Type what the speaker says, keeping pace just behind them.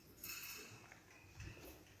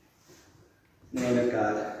In the name of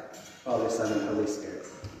God, Father, Son, and Holy Spirit.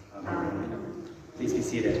 Amen. Please be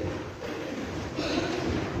seated.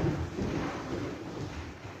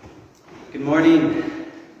 Good morning.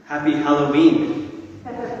 Happy Halloween.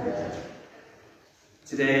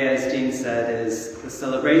 Today, as Jean said, is the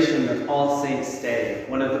celebration of All Saints' Day,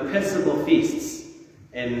 one of the principal feasts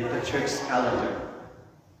in the church's calendar.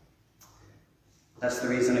 That's the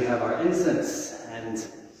reason we have our incense and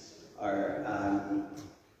our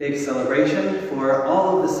big celebration for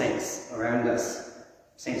all of the saints around us.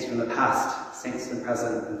 Saints from the past, saints in the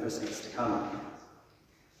present, and for saints to come.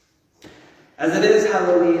 As it is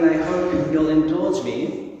Halloween, I hope you'll indulge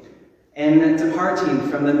me in departing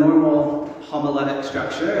from the normal homiletic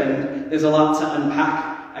structure, and there's a lot to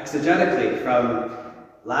unpack exegetically from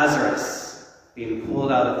Lazarus being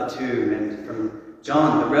pulled out of the tomb, and from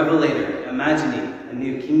John the Revelator imagining a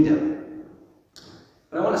new kingdom.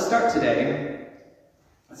 But I want to start today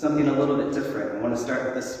with something a little bit different. I want to start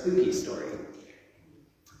with a spooky story.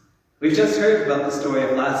 We've just heard about the story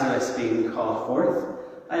of Lazarus being called forth,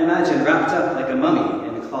 I imagine wrapped up like a mummy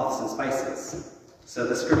in cloths and spices. So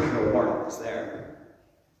the scriptural warning is there.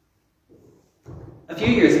 A few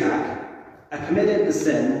years back, I committed the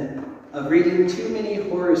sin of reading too many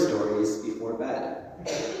horror stories before bed.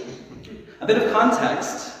 A bit of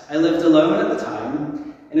context, I lived alone at the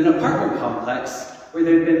time in an apartment complex where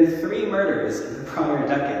there had been 3 murders in the prior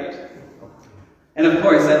decade. And of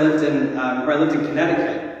course, I lived in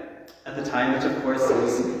Connecticut at the time, which of course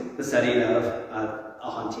is the setting of a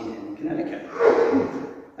haunting in Connecticut.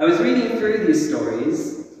 I was reading through these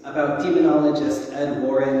stories about demonologist Ed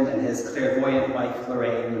Warren and his clairvoyant wife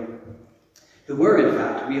Lorraine, who were in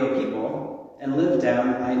fact real people and lived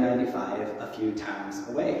down I-95 a few towns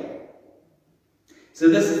away. So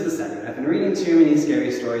this is the setting. I've been reading too many scary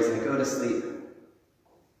stories and I go to sleep.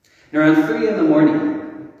 And around 3 in the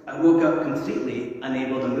morning, I woke up completely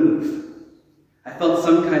unable to move. I felt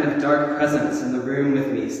some kind of dark presence in the room with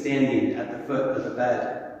me, standing at the foot of the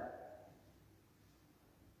bed.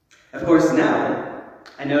 Of course, now,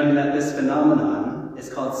 I know that this phenomenon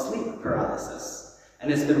is called sleep paralysis, and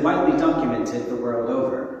it's been widely documented the world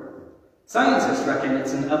over. Scientists reckon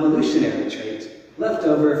it's an evolutionary trait left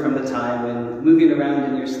over from the time when moving around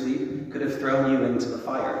in your sleep could have thrown you into the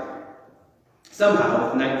fire. Somehow,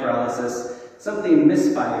 with night paralysis, something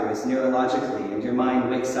misfires neurologically and your mind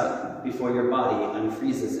wakes up before your body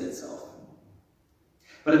unfreezes itself.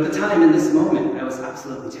 But at the time, in this moment, I was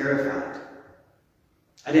absolutely terrified.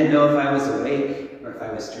 I didn't know if I was awake or if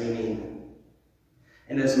I was dreaming.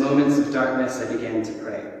 In those moments of darkness, I began to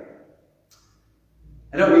pray.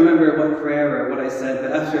 I don't remember what prayer or what I said,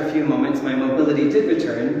 but after a few moments, my mobility did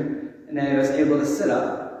return, and I was able to sit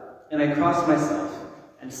up, and I crossed myself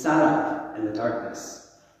and sat up in the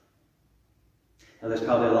darkness. Now, there's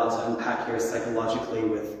probably a lot to unpack here psychologically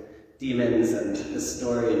with demons and the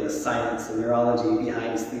story and the science and neurology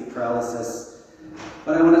behind sleep paralysis.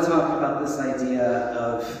 But I want to talk about this idea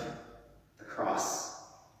of the cross,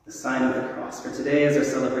 the sign of the cross. For today is our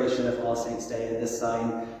celebration of All Saints' Day, and this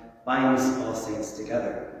sign binds all saints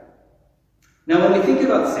together. Now, when we think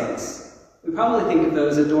about saints, we probably think of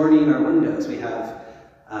those adorning our windows. We have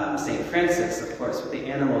St. Francis, of course, with the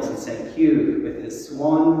animals, and St. Hugh with his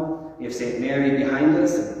swan. We have St. Mary behind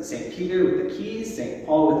us, and St. Peter with the keys, St.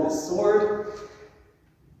 Paul with his sword,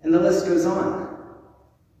 and the list goes on.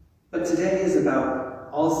 But today is about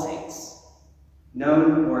all saints,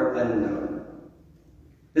 known or unknown.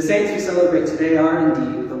 The saints we celebrate today are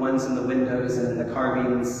indeed the ones in the windows and in the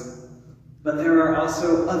carvings, but there are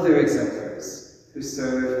also other exemplars who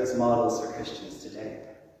serve as models for Christians today.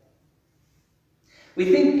 We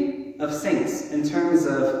think of saints in terms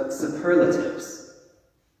of superlatives.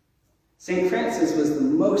 St. Francis was the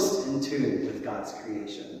most in tune with God's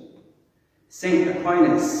creation. St.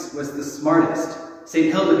 Aquinas was the smartest.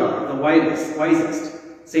 St. Hildegard, the wisest.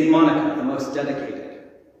 St. Monica, the most dedicated.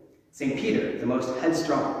 St. Peter, the most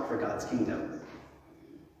headstrong for God's kingdom.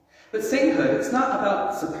 But sainthood, it's not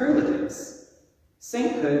about superlatives.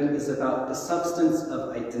 Sainthood is about the substance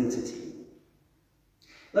of identity.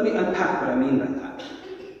 Let me unpack what I mean by that.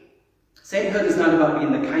 Sainthood is not about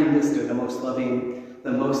being the kindest or the most loving,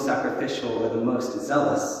 the most sacrificial or the most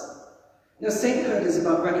zealous. No, sainthood is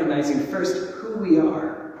about recognizing first who we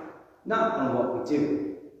are, not on what we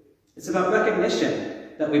do. It's about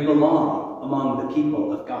recognition that we belong among the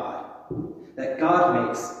people of God, that God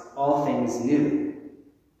makes all things new,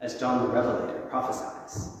 as John the Revelator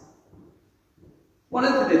prophesies. One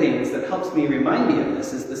of the things that helps me remind me of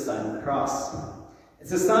this is the sign of the cross.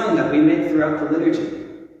 It's a sign that we make throughout the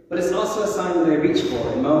liturgy, but it's also a sign that I reach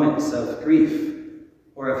for in moments of grief,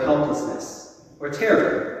 or of helplessness, or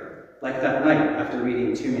terror, like that night after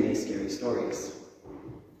reading too many scary stories.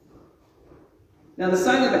 Now, the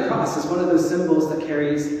sign of the cross is one of those symbols that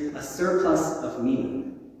carries a surplus of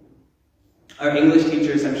meaning. Our English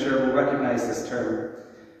teachers, I'm sure, will recognize this term.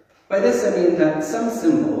 By this, I mean that some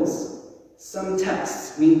symbols, some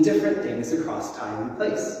texts, mean different things across time and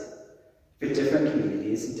place, for different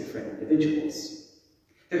communities and different individuals.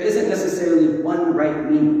 There isn't necessarily one right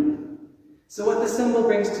meaning. So what the symbol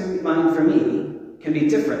brings to mind for me can be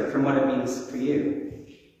different from what it means for you.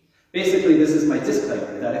 Basically, this is my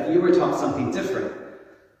disclaimer, that if you were taught something different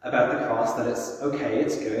about the cross, that it's okay,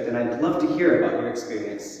 it's good, and I'd love to hear about your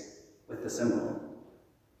experience with the symbol.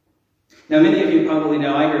 Now, many of you probably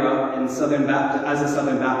know I grew up as a Southern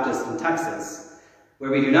Baptist in Texas,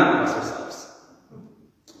 where we do not cross ourselves.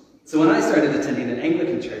 So when I started attending an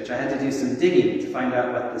Anglican church, I had to do some digging to find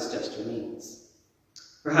out what this gesture means.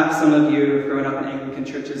 Perhaps some of you have grown up in Anglican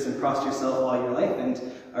churches and crossed yourself all your life and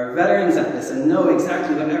are veterans at this and know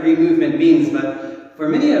exactly what every movement means, but for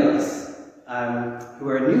many of us who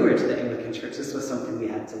are newer to the Anglican church, this was something we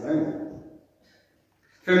had to learn.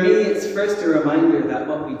 For me, it's first a reminder that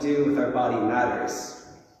what we do with our body matters.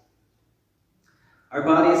 Our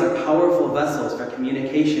bodies are powerful vessels for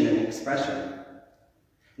communication and expression.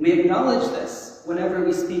 We acknowledge this whenever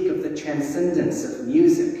we speak of the transcendence of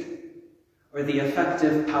music or the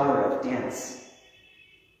effective power of dance.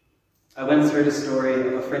 I once heard a story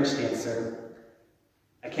of a French dancer.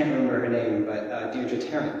 I can't remember her name, but Deirdre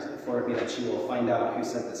Tarrant informed me that she will find out who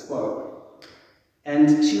said this quote.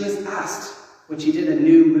 And she was asked, when she did a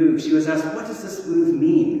new move, she was asked, what does this move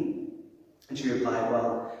mean? And she replied,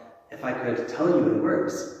 well, if I could tell you in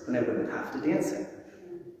words, then I wouldn't have to dance it.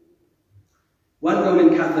 One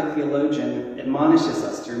Roman Catholic theologian admonishes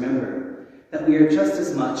us to remember that we are just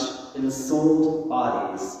as much ensouled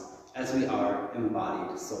bodies as we are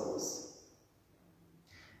embodied souls.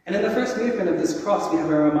 And in the first movement of this cross, we have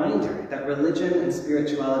a reminder that religion and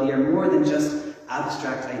spirituality are more than just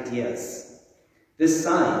abstract ideas. This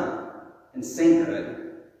sign and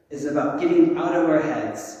sainthood is about getting out of our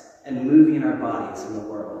heads and moving our bodies in the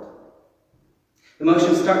world. The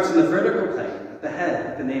motion starts in the vertical plane, at the head,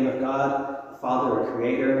 with the name of God, the Father or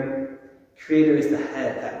Creator. Creator is the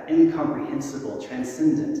head, that incomprehensible,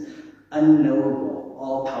 transcendent, unknowable,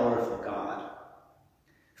 all-powerful God,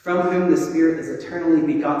 from whom the Spirit is eternally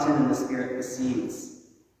begotten and the Spirit proceeds.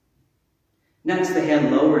 Next, the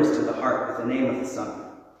hand lowers to the heart with the name of the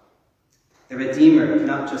Son, the Redeemer of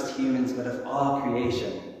not just humans, but of all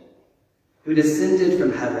creation, who descended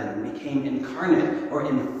from heaven and became incarnate or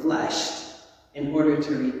enfleshed in order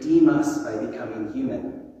to redeem us by becoming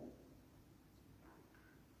human.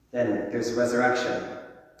 Then there's resurrection,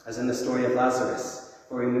 as in the story of Lazarus,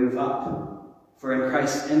 where we move up. For in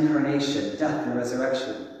Christ's incarnation, death, and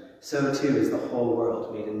resurrection, so too is the whole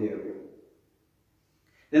world made anew.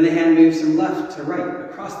 Then the hand moves from left to right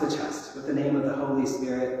across the chest with the name of the Holy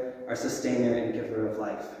Spirit, our sustainer and giver of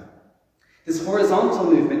life. This horizontal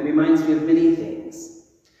movement reminds me of many things,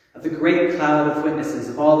 of the great cloud of witnesses,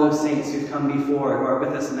 of all those saints who've come before, who are with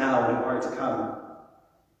us now and who are to come.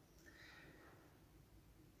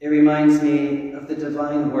 It reminds me of the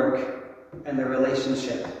divine work and the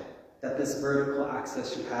relationship that this vertical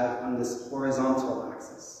axis should have on this horizontal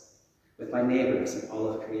axis with my neighbors and all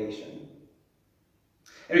of creation.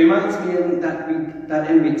 It reminds me that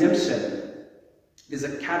in redemption is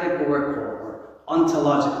a categorical or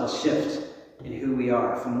ontological shift in who we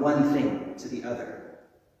are from one thing to the other.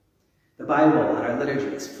 The Bible and our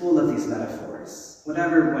liturgy is full of these metaphors,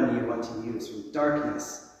 whatever one you want to use, from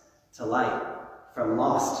darkness to light, from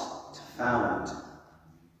lost to found.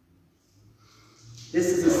 This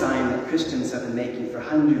is a sign that Christians have been making for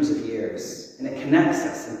hundreds of years, and it connects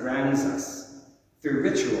us and grounds us through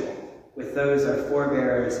ritual with those our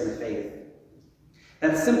forebearers in faith.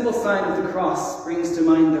 That simple sign of the cross brings to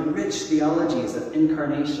mind the rich theologies of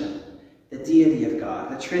incarnation, the deity of God,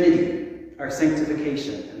 the Trinity, our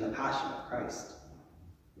sanctification, and the passion of Christ.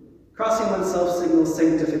 Crossing oneself signals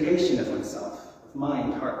sanctification of oneself, of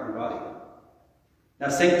mind, heart, and body. Now,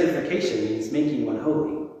 sanctification means making one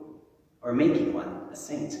holy, or making one a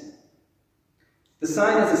saint. The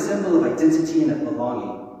sign is a symbol of identity and of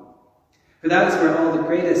belonging, for that is where all the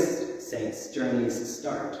greatest saints' journeys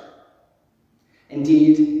start.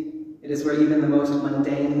 Indeed, it is where even the most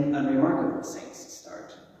mundane, unremarkable saints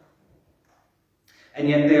start. And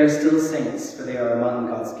yet they are still saints, for they are among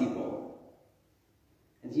God's people.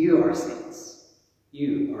 And you are saints.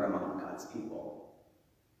 You are among God's people.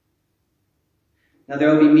 Now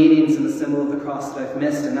there will be meanings in the symbol of the cross that I've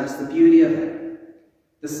missed, and that's the beauty of it.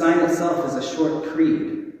 The sign itself is a short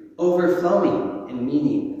creed, overflowing in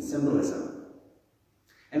meaning and symbolism.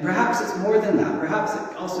 And perhaps it's more than that. Perhaps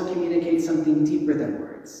it also communicates something deeper than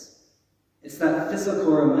words. It's that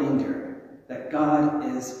physical reminder that God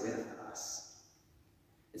is with us.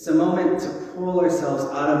 It's a moment to pull ourselves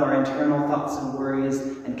out of our internal thoughts and worries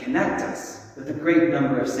and connect us with a great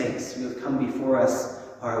number of saints who have come before us,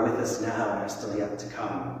 are with us now, and are still yet to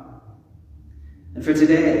come. And for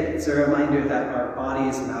today, it's a reminder that our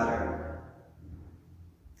bodies matter.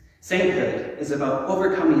 Sainthood is about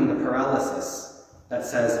overcoming the paralysis that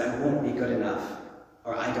says, I won't be good enough,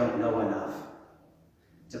 or I don't know enough,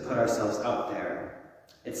 to put ourselves out there.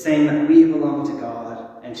 It's saying that we belong to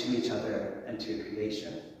God and to each other and to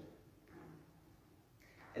creation.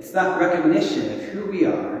 It's that recognition of who we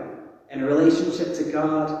are in relationship to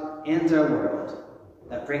God and our world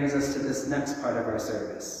that brings us to this next part of our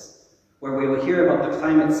service, where we will hear about the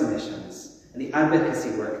climate submissions and the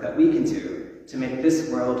advocacy work that we can do to make this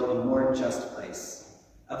world a more just place,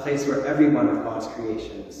 a place where every one of God's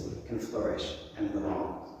creations can flourish and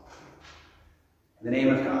belong. In the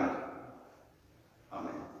name of God,